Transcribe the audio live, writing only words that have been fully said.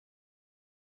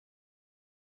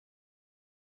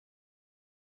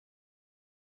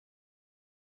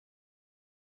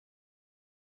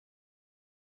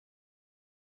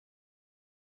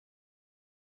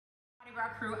Mardi Gras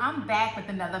Krewe, I'm back with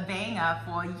another banger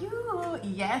for you.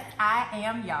 Yes, I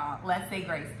am, y'all. Let's say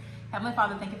grace. Heavenly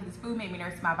Father, thank you for this food. Make me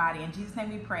nourish my body. In Jesus'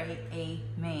 name we pray,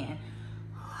 amen.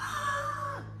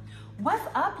 What's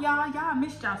up, y'all? Y'all, I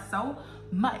missed y'all so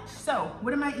much. So,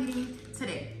 what am I eating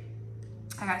today?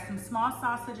 I got some small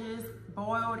sausages,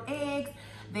 boiled eggs.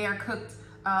 They are cooked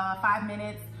 5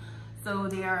 minutes, so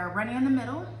they are running in the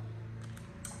middle.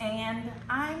 And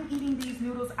I'm eating these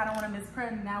noodles. I don't want to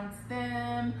mispronounce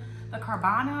them. The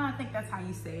Carbonara, I think that's how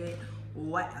you say it.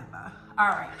 Whatever. All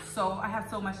right, so I have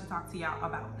so much to talk to y'all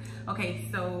about. Okay,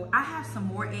 so I have some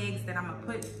more eggs that I'm gonna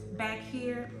put back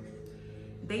here.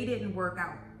 They didn't work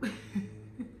out.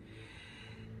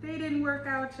 They didn't work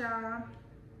out, y'all.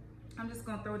 I'm just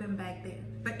gonna throw them back there.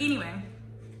 But anyway,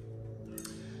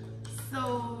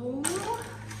 so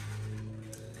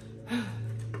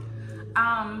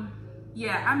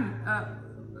yeah,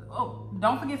 oh,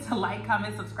 don't forget to like,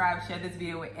 comment, subscribe, share this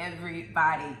video with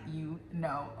everybody you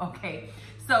know. Okay,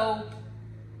 so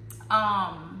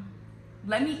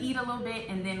let me eat a little bit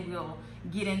and then we'll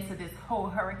get into this whole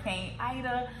Hurricane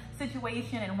Ida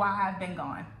situation and why I've been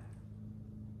gone.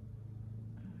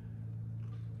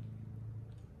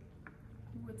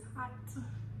 Ooh, it's hot.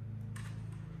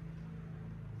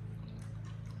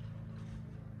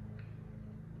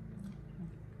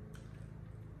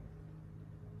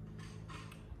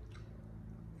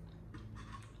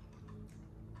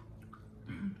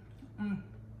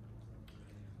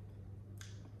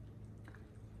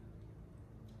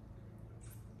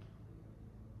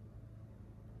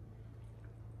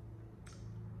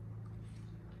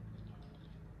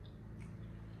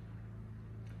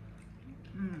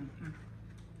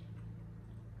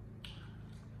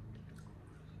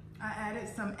 I added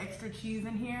some extra cheese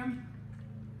in here.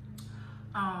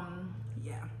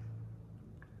 Yeah.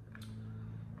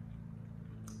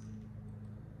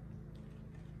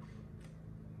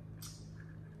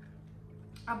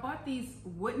 I bought these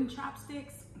wooden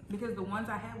chopsticks because the ones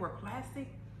I had were plastic.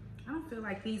 I don't feel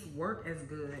like these work as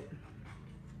good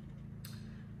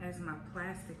as my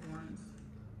plastic ones.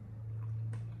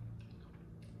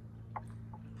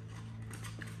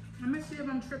 Let me see if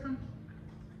I'm tripping.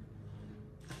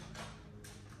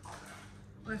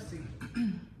 Let's see. I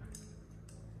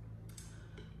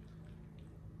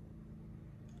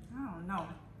don't know.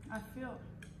 I feel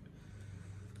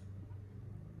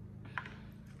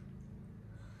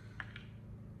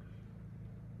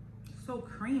so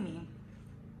creamy.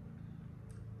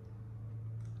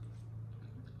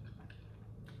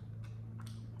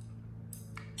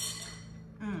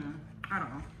 I don't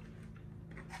know.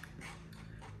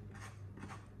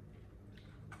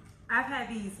 I've had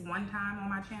these one time on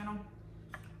my channel,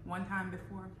 one time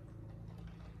before.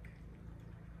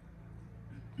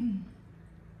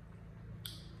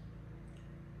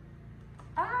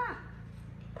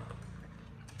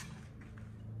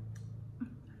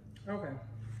 Okay.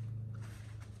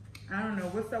 I don't know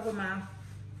what's up with my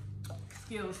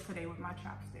skills today with my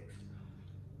chopsticks.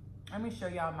 Let me show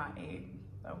y'all my egg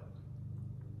though.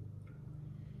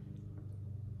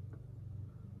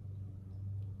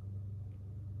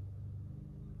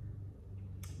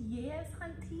 Yes,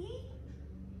 hunty.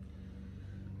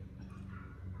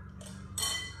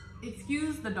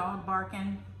 Excuse the dog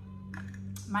barking.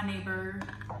 My neighbor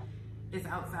is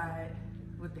outside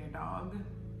with their dog.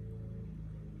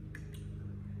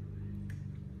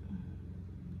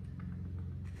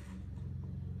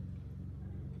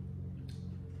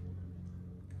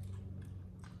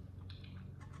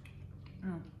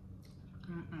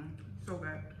 So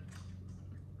good.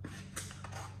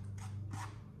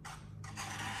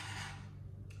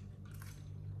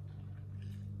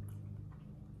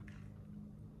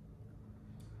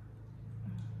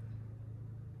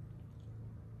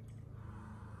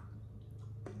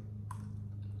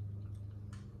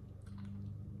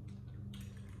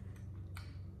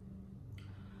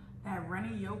 That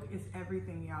runny yolk is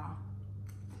everything, y'all.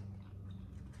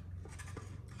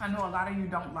 I know a lot of you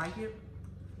don't like it,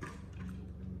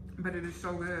 but it is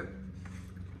so good.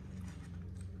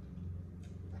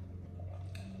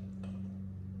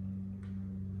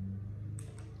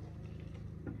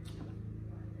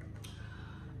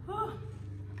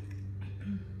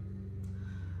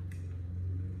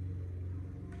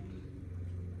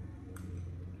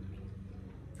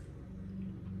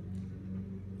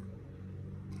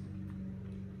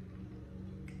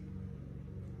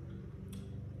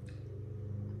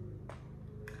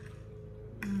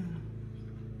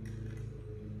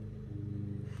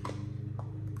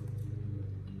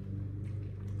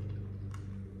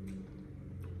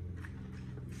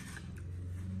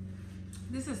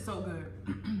 This is so good.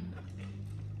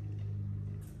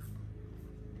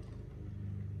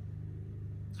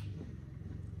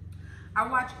 I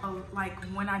watch, like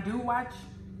when I do watch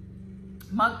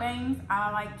mukbangs,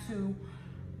 I like to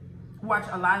watch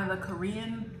a lot of the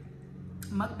Korean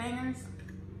mukbangers.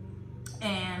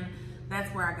 And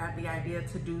that's where I got the idea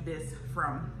to do this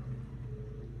from.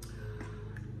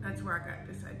 That's where I got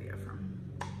this idea from.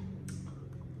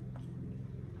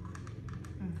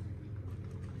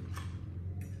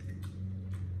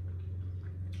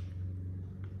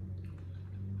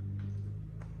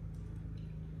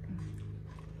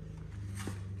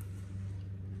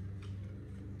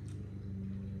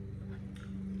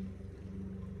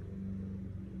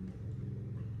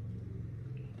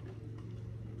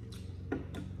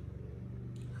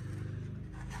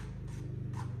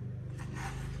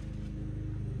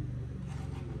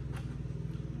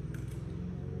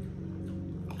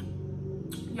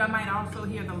 Y'all might also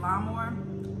hear the lawnmower.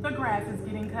 The grass is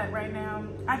getting cut right now.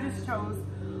 I just chose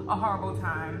a horrible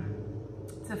time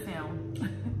to film.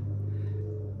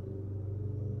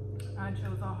 I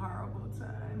chose a horrible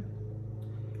time.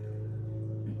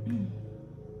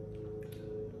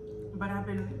 But I've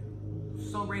been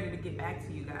so ready to get back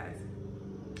to you guys.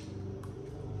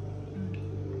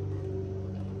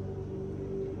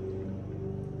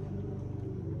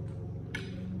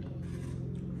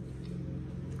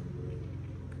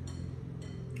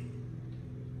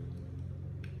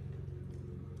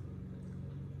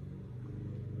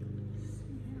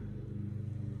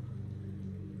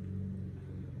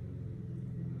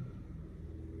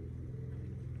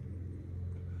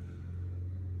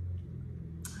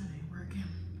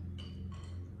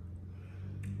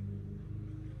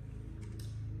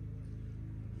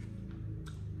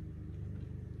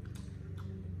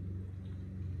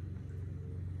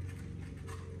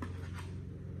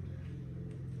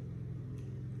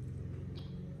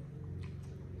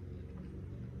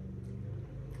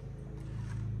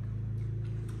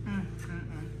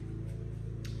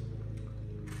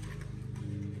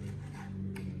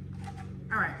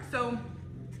 All right, so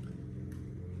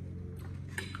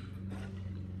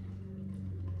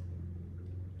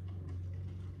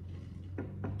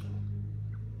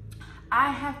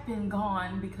I have been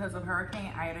gone because of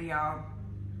Hurricane Ida, y'all.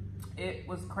 It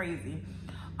was crazy.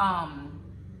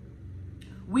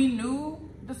 We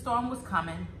knew the storm was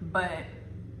coming, but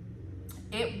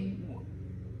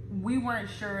we weren't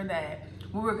sure that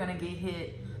we were gonna get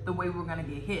hit the way we were gonna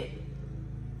get hit.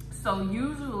 So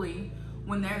usually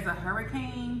when there's a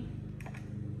hurricane,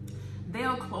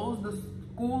 they'll close the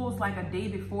schools like a day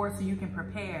before so you can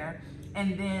prepare,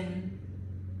 and then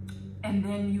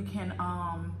you can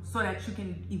so that you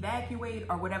can evacuate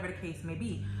or whatever the case may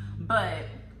be. But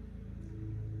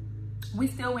we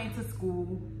still went to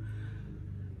school.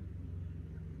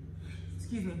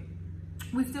 Excuse me.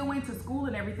 We still went to school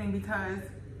and everything because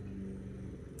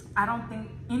I don't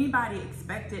think anybody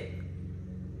expected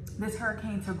this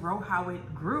hurricane to grow how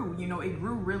it grew. You know, it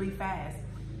grew really fast.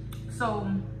 So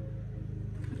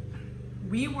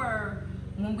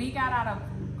when we got out of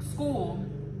school,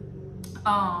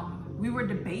 we were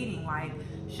debating, like,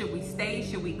 should we stay,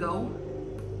 should we go?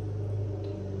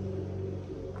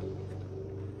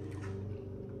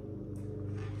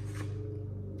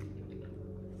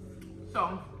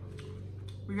 So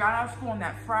we got out of school on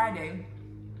that Friday.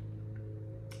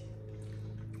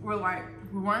 We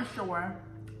weren't sure,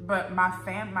 but my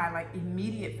like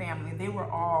immediate family, they were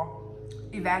all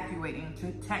evacuating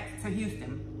to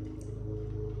Houston.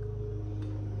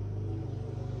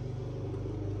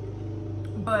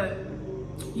 But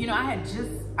you know,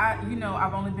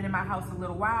 I've only been in my house a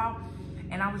little while,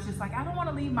 and I was just like, I don't want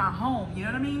to leave my home, you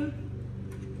know what I mean?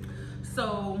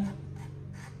 So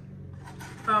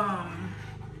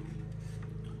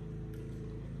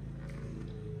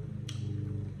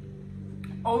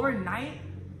overnight,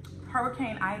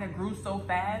 Hurricane Ida grew so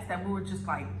fast that we were just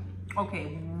like,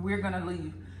 okay, we're gonna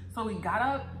leave. So we got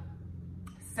up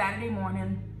Saturday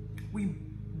morning.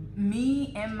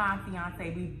 Me and my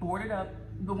fiance, we boarded up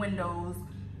the windows,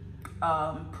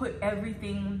 put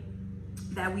everything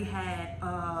that we had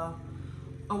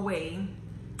away,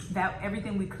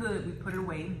 everything we could, we put it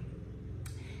away.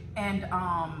 And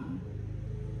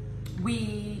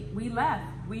we left.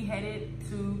 We headed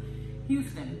to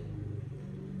Houston.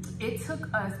 It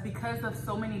took us, because of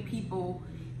so many people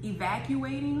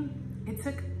evacuating,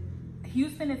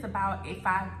 Houston is about a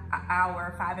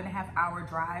 5.5 hour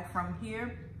drive from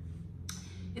here.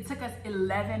 It took us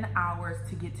 11 hours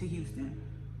to get to Houston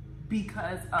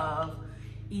because of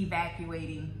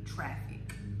evacuating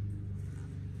traffic.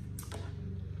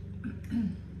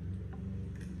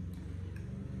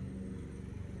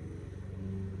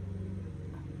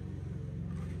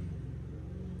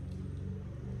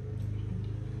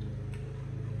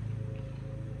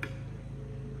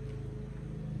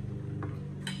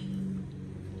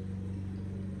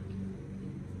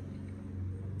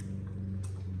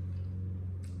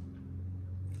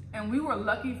 And we were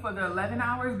lucky for the 11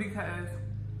 hours because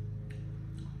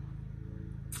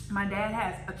my dad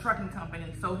has a trucking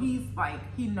company. So he's like,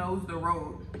 he knows the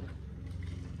road.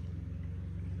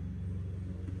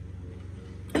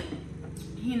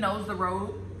 He knows the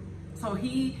road. So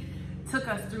he took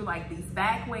us through like these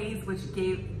back ways, which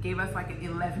gave us like an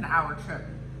 11-hour trip.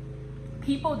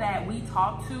 People that we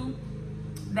talked to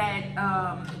that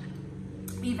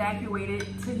evacuated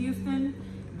to Houston,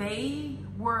 they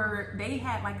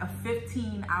had like a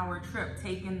 15-hour trip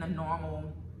taking the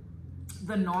normal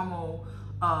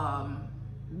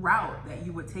route that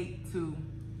you would take to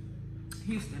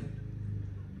Houston.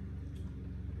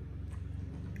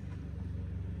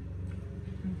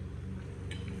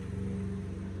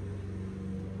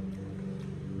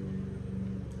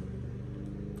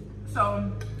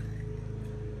 So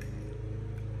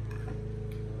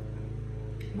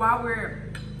while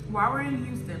we're in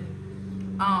Houston,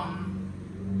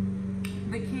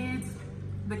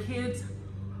 the kids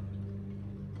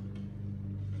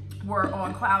were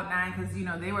on cloud nine because, you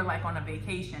know, they were like on a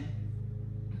vacation.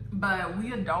 But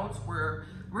we adults were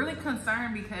really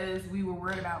concerned because we were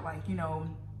worried about, like, you know,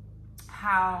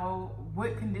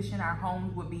 what condition our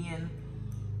homes would be in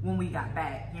when we got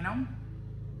back, you know?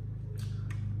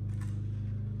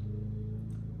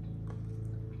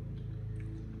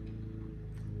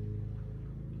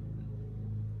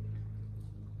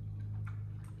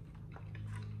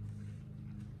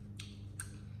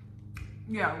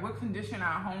 Yeah, what condition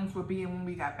our homes would be in when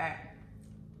we got back.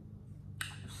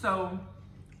 So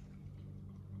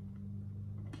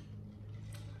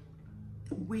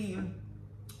we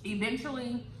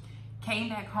eventually came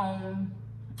back home,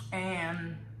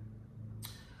 and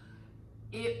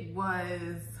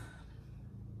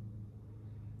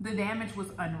the damage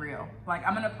was unreal. Like,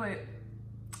 I'm gonna put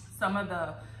some of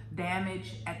the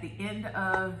damage at the end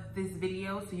of this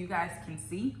video so you guys can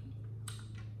see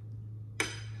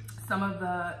some of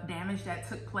the damage that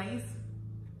took place.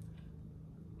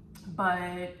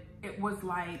 But it was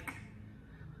like,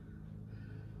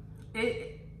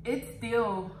 it's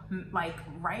still like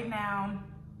right now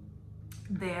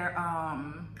there's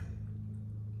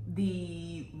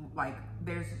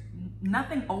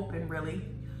nothing open really.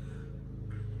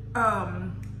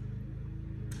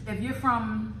 If you're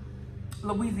from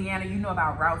Louisiana, you know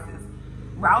about Rouse's.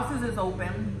 Rouse's is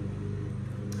open.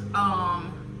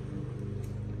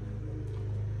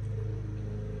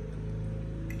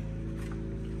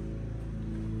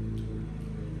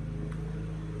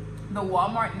 The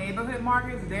Walmart neighborhood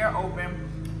markets, they're open.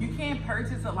 You can't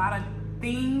purchase a lot of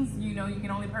things, you know, you can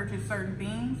only purchase certain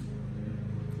things.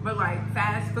 But like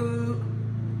fast food,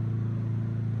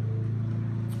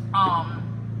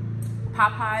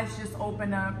 Popeyes just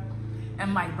opened up,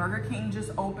 and like Burger King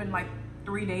just opened like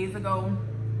 3 days ago.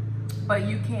 But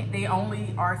you can't, they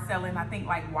only are selling, I think,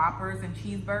 like Whoppers and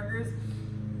cheeseburgers.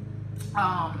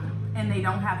 And they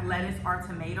don't have lettuce or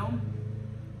tomato.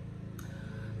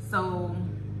 So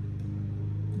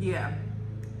yeah,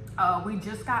 we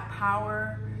just got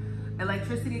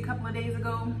electricity a couple of days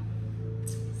ago,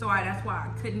 so that's why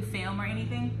I couldn't film or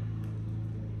anything.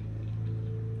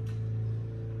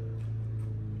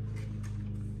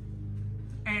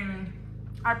 And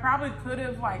I probably could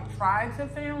have like tried to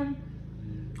film,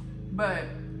 but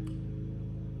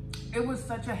it was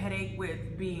such a headache with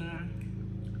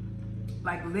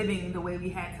living the way we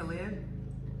had to live.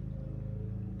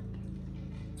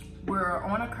 We're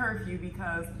on a curfew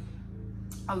because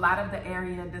a lot of the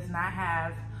area does not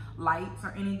have lights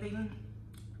or anything.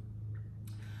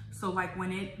 So like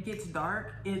when it gets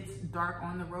dark, it's dark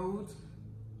on the roads.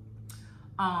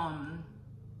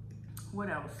 What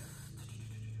else?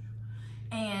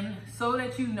 And so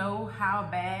that you know how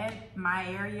bad my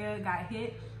area got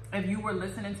hit, if you were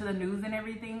listening to the news and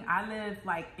everything, I live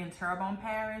like in Terrebonne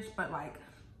Parish, but like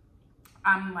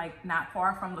I'm like not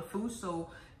far from Lafourche, so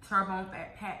Terrebonne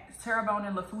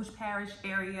and Lafourche Parish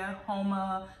area,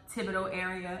 Houma, Thibodeau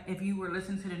area. If you were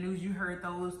listening to the news, you heard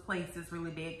those places really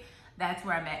big. That's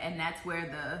where I'm at, and that's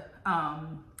where the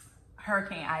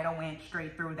Hurricane Ida went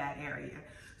straight through that area.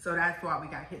 So that's why we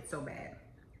got hit so bad.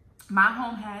 My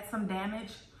home had some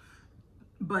damage,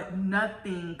 but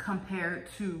nothing compared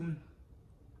to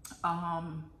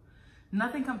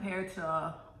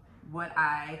what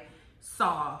I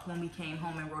saw when we came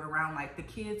home and rode around. Like the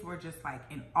kids were just like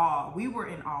in awe. We were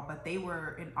in awe, but they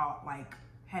were in awe, like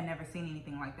had never seen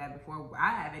anything like that before.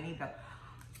 I haven't either.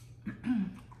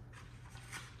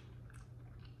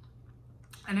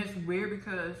 And it's weird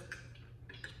because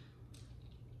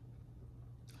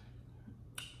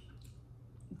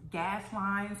gas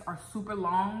lines are super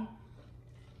long.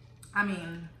 I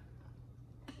mean,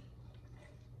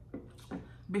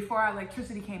 before our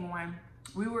electricity came on,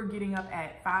 we were getting up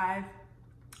at 5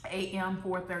 a.m.,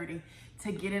 4:30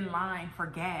 to get in line for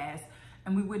gas.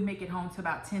 And we would make it home to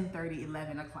about 10:30,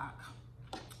 11 o'clock.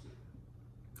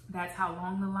 That's how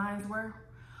long the lines were.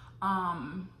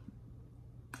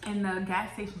 And the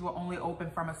gas stations were only open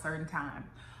from a certain time.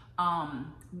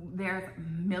 There's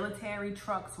military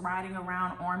trucks riding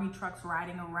around, army trucks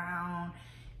riding around.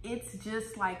 It's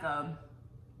just like a,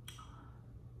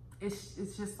 it's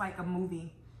just like a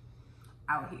movie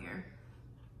out here.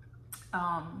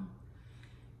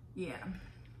 Yeah.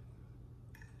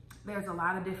 There's a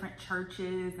lot of different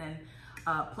churches and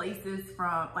places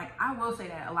from, like, I will say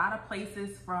that a lot of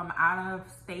places from out of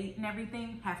state and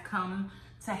everything have come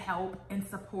to help and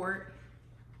support.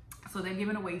 So they're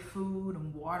giving away food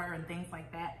and water and things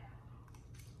like that.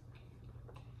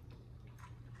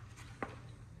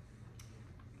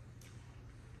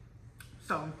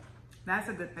 So that's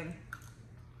a good thing.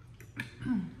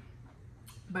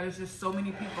 But it's just so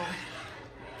many people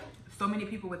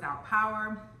without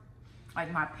power.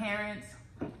 Like my parents,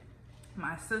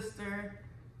 my sister,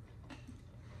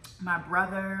 my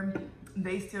brother,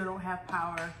 they still don't have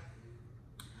power.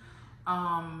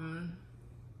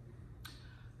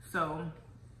 So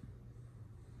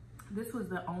this was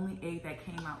the only egg that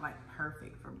came out like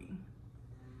perfect for me.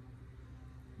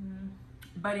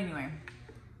 But anyway,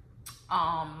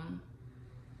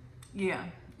 yeah,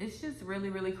 it's just really,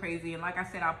 really crazy. And like I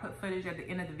said, I'll put footage at the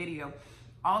end of the video.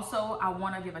 Also, I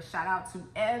want to give a shout out to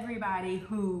everybody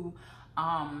who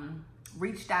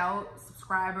reached out,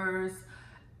 subscribers,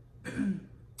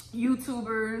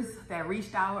 YouTubers that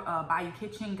reached out, Bayou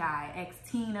Kitchen Guy, X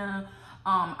Tina.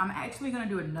 I'm actually gonna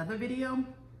do another video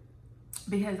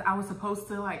because I was supposed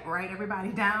to like write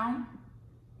everybody down.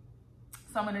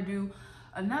 So I'm gonna do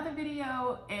another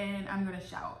video and I'm gonna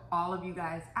shout all of you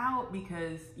guys out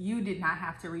because you did not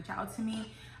have to reach out to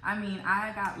me. I mean,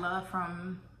 I got love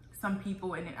from some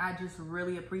people and I just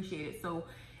really appreciate it. So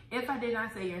if I did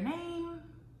not say your name,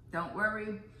 don't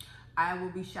worry. I will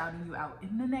be shouting you out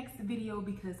in the next video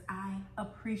because I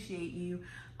appreciate you.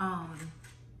 I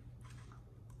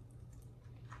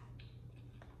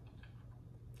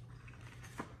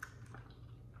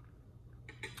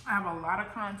have a lot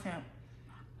of content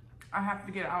I have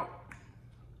to get out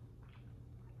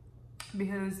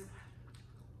because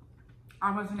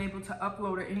I wasn't able to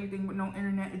upload or anything with no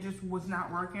internet. It just was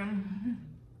not working.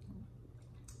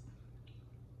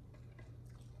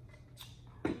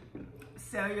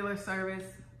 Cellular service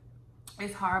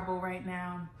is horrible right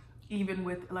now. Even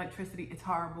with electricity, it's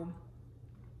horrible.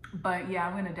 But yeah,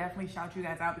 I'm gonna definitely shout you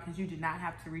guys out because you did not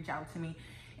have to reach out to me.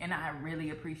 And I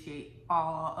really appreciate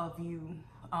all of you.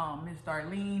 Miss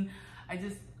Darlene,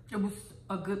 it was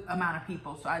a good amount of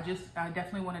people. So I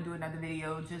definitely want to do another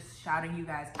video just shouting you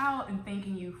guys out and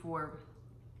thanking you for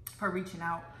reaching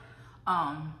out.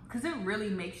 Because it really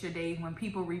makes your day when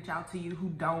people reach out to you who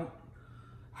don't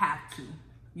have to.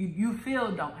 You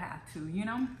feel don't have to, you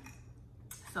know?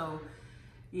 So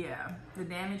yeah, the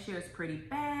damage here is pretty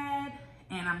bad.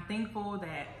 And I'm thankful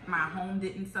that my home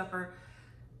didn't suffer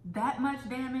that much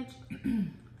damage.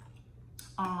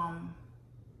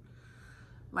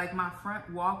 Like my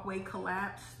front walkway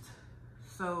collapsed,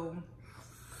 so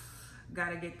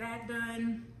gotta get that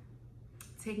done,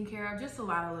 taken care of, just a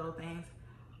lot of little things.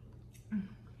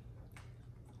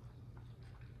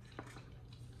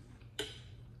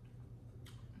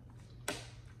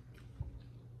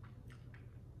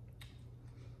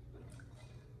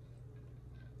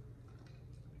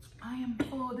 I am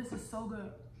full. This is so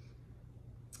good.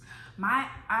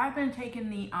 I've been taking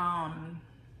the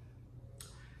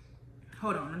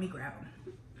hold on, let me grab them.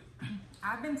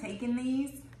 I've been taking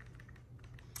these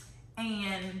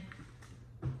and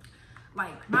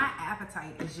like my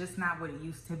appetite is just not what it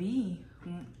used to be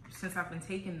since I've been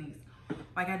taking these.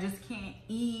 Like I just can't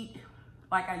eat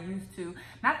like I used to.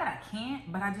 Not that I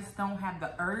can't, but I just don't have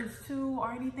the urge to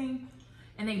or anything.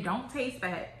 And they don't taste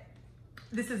bad.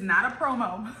 This is not a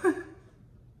promo.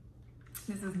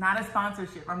 This is not a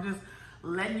sponsorship. I'm just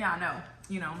letting y'all know,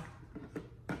 you know,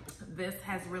 this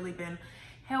has really been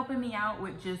helping me out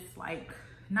with just like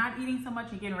not eating so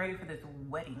much and getting ready for this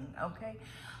wedding, okay?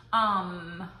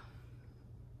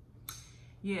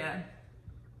 Yeah.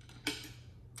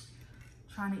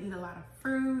 Trying to eat a lot of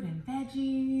fruit and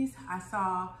veggies. I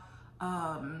saw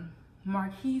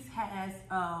Marquise has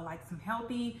like some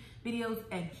healthy videos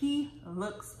and he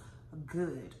looks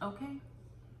good, okay?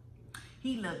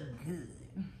 He looked good.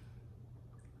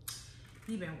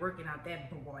 He been working out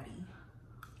that body.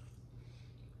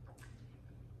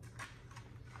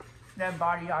 That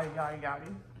body, yada, yada,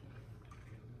 yada.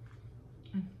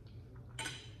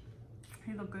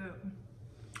 He look good.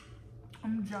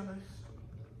 I'm jealous.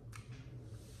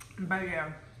 But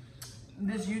yeah,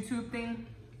 this YouTube thing,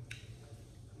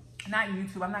 not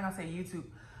YouTube, I'm not gonna say YouTube,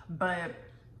 but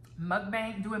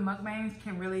mukbang, doing mukbangs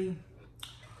can really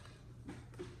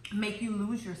make you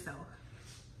lose yourself.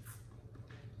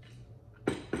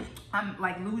 I'm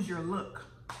like, lose your look.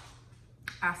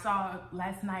 I saw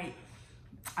last night,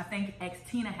 I think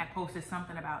Tina had posted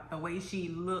something about the way she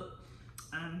looked,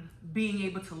 being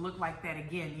able to look like that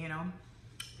again, you know?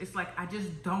 It's like, I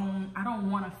don't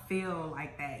want to feel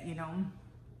like that, you know?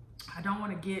 I don't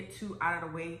want to get too out of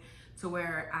the way to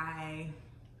where I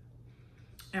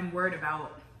am worried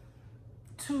about,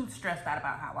 too stressed out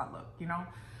about how I look, you know?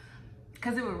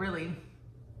 Because it would really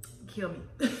kill me.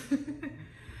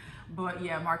 But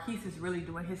yeah, Marquise is really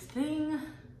doing his thing.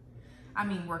 I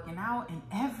mean, working out and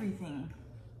everything.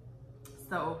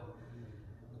 So,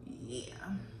 yeah.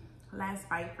 Last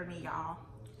bite for me, y'all.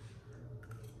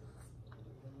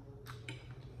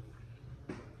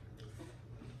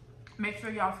 Make sure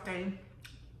y'all stay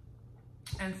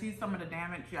and see some of the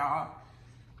damage, y'all.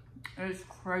 It's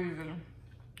crazy.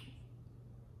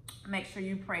 Make sure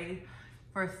you pray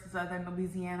for Southern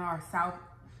Louisiana or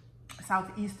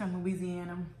Southeastern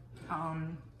Louisiana.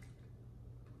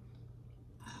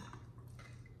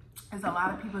 There's a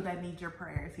lot of people that need your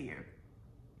prayers here.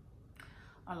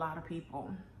 A lot of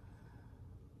people.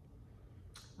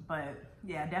 But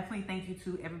yeah, definitely thank you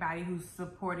to everybody who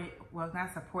supported, well,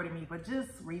 not supported me, but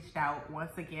just reached out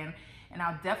once again. And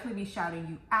I'll definitely be shouting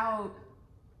you out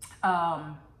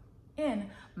in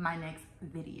my next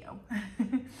video.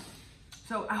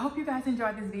 So I hope you guys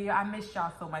enjoyed this video. I missed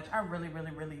y'all so much. I really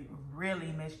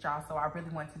missed y'all. So I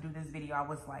really wanted to do this video. I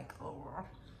was like, oh.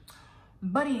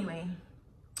 But anyway,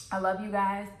 I love you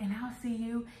guys, and I'll see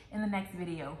you in the next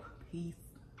video. Peace.